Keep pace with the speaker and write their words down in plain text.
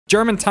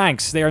German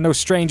tanks, they are no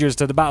strangers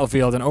to the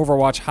battlefield, and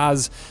Overwatch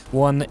has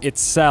one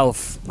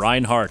itself.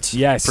 Reinhardt.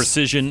 Yes.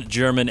 Precision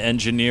German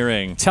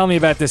engineering. Tell me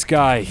about this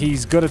guy.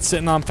 He's good at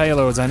sitting on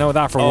payloads. I know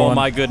that for one. Oh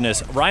my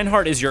goodness.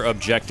 Reinhardt is your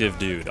objective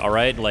dude, all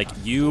right? Like,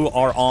 you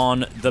are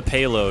on the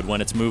payload when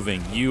it's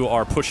moving. You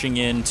are pushing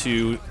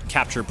into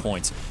capture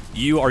points.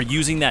 You are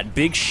using that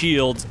big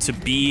shield to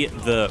be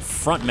the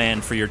front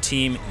man for your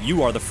team.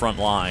 You are the front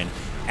line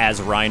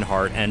as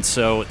Reinhardt, and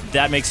so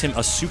that makes him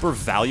a super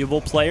valuable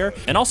player,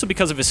 and also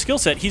because of his skill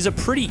set, he's a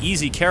pretty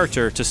easy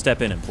character to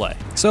step in and play.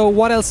 So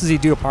what else does he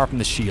do apart from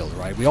the shield,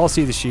 right? We all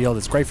see the shield,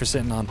 it's great for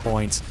sitting on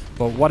points,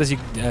 but what does he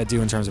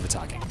do in terms of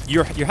attacking?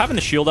 You're having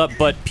the shield up,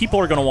 but people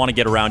are going to want to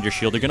get around your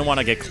shield. They're going to want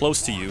to get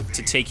close to you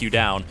to take you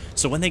down,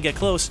 so when they get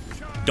close,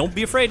 don't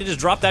be afraid to just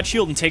drop that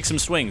shield and take some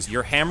swings.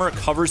 Your hammer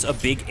covers a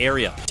big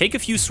area. Take a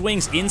few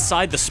swings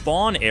inside the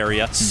spawn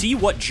area, see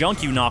what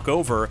junk you knock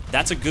over.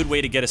 That's a good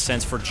way to get a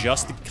sense for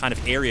just the kind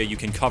of area you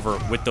can cover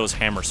with those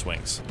hammer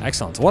swings.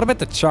 Excellent. What about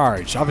the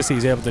charge? Obviously,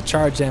 he's able to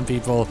charge down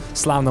people,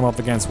 slam them up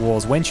against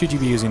walls. When should you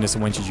be using this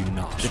and when should you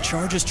not? The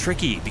charge is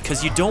tricky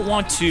because you don't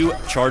want to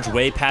charge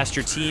way past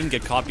your team,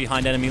 get caught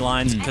behind enemy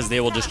lines, because they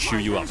will just chew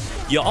you up.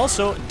 You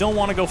also don't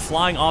want to go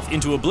flying off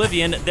into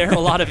oblivion. There are a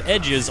lot of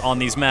edges on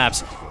these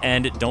maps,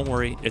 and don't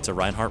worry, it's a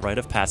Reinhardt rite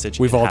of passage.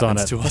 We've all done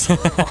it. To us.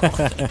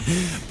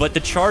 But the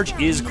charge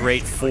is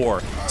great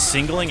for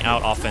singling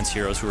out offense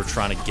heroes who are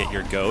trying to get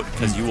your goat,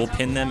 because you will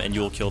pin them and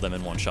you will kill them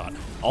in one shot.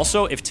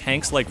 Also, if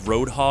tanks like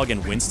Roadhog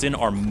and Winston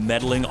are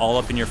meddling all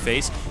up in your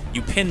face,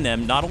 you pin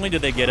them. Not only do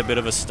they get a bit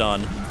of a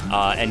stun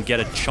and get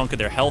a chunk of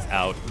their health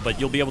out, but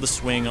you'll be able to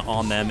swing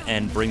on them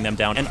and bring them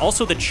down. And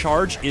also, the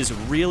charge is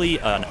really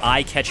an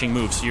eye-catching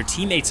move. So your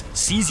teammates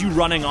sees you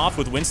running off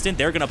with Winston,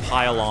 they're going to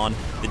pile on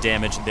the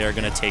damage. They're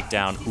going to take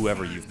down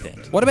whoever you've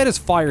pinned. What about his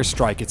fire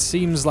strike? It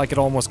seems like it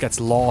almost gets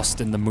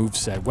lost in the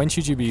moveset. When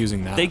should you be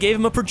using that? They gave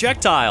him a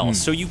projectile,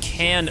 so you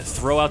can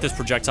throw out this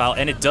projectile,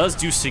 and it does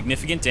do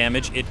significant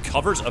damage. It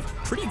covers a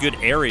pretty good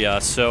area,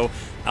 so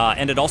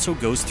and it also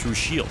goes through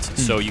shields,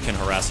 so you can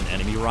harass an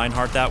enemy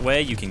Reinhardt that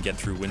way. You can get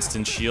through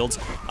Winston's shields.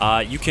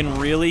 You can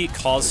really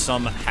cause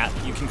some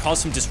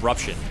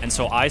disruption, and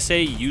so I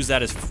say use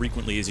that as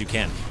frequently as you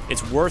can.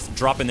 It's worth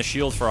dropping the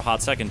shield for a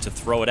hot second to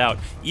throw it out,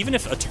 even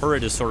if a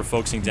turret is sort of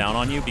focusing down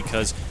on you,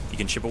 because you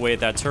can chip away at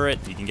that turret,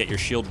 you can get your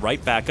shield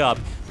right back up,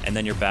 and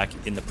then you're back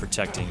in the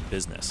protecting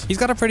business. He's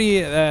got a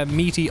pretty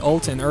meaty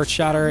ult in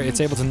Earthshatter.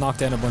 It's able to knock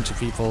down a bunch of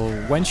people.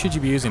 When should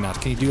you be using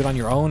that? Can you do it on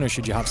your own, or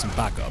should you have some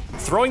backup?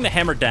 Throwing the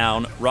hammer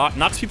down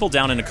knocks people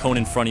down in a cone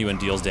in front of you and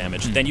deals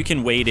damage. Then you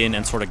can wade in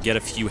and sort of get a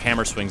few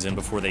hammer swings in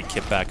before they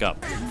kip back up.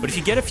 But if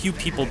you get a few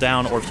people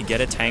down, or if you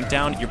get a tank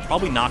down, you're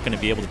probably not going to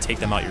be able to take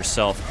them out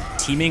yourself.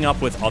 Teaming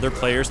up with other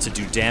players to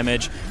do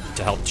damage,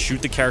 to help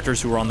shoot the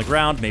characters who are on the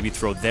ground, maybe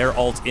throw their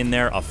ult in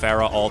there, a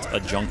Pharah ult, a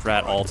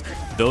Junkrat ult.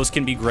 Those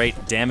can be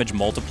great damage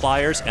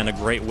multipliers and a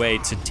great way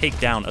to take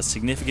down a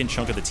significant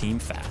chunk of the team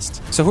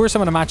fast. So who are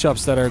some of the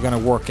matchups that are going to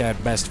work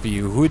out best for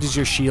you? Who does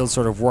your shield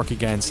sort of work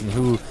against, and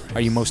who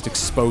are you most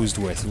exposed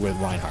with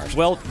Reinhardt?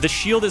 Well, the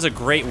shield is a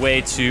great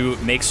way to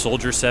make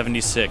Soldier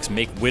 76,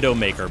 make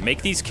Widowmaker,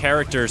 make these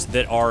characters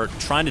that are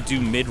trying to do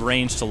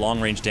mid-range to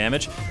long-range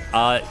damage,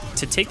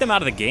 to take them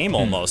out of the game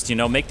almost, you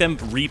know, make them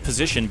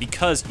reposition,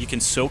 because you can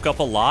soak up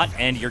a lot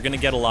and you're going to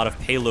get a lot of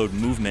payload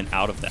movement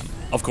out of them.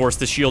 Of course,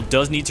 the shield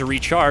does need to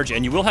recharge,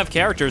 and you will have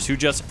characters who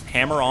just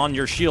hammer on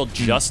your shield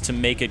just to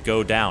make it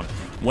go down.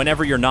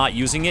 Whenever you're not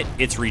using it,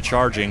 it's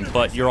recharging,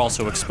 but you're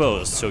also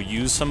exposed, so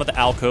use some of the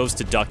alcoves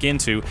to duck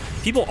into.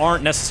 People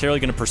aren't necessarily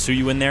going to pursue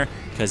you in there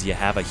because you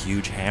have a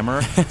huge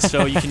hammer,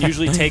 so you can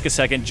usually take a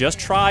second, just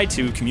try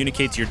to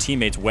communicate to your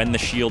teammates when the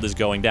shield is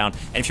going down.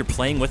 And if you're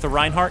playing with a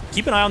Reinhardt,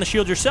 keep an eye on the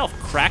shield yourself.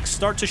 Cracks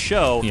start to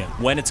show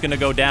when it's going to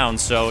go down,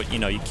 so you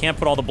know you can't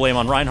put all the blame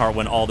on Reinhardt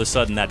when all of a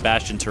sudden that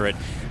Bastion turret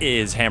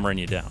is hammering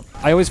you down.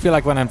 I always feel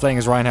like when I'm playing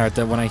as Reinhardt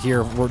that when I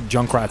hear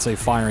Junkrat say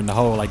fire in the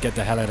hole, I get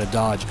the hell out of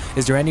dodge.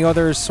 Is there any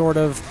other sort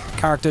of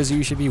characters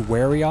you should be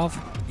wary of?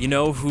 You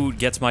know who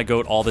gets my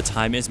goat all the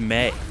time is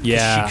Mei.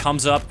 Yeah. She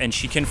comes up and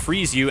she can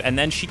freeze you, and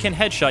then she can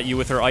headshot you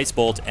with her ice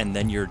bolt, and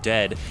then you're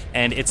dead.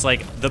 And it's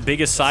like the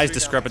biggest size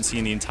discrepancy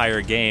in the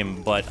entire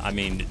game, but I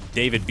mean,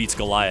 David beats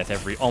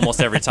Goliath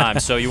almost every time.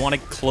 So you want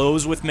to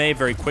close with Mei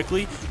very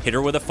quickly, hit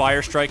her with a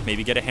fire strike,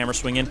 maybe get a hammer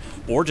swing in,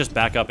 or just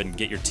back up and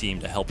get your team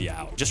to help you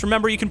out. Just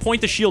remember, you can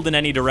point the shield in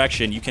any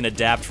direction. You can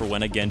adapt for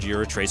when a Genji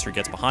or a Tracer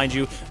gets behind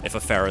you. If a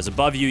Pharah is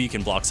above you, you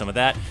can block some of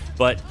that,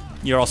 but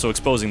you're also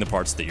exposing the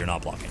parts that you're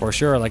not blocking. For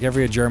sure, like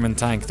every German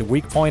tank, the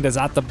weak point is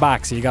at the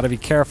back, so you got to be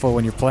careful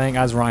when you're playing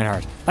as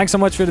Reinhardt. Thanks so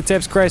much for the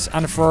tips, Chris,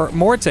 and for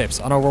more tips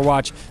on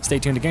Overwatch, stay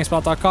tuned to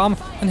GameSpot.com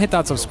and hit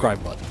that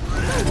subscribe button.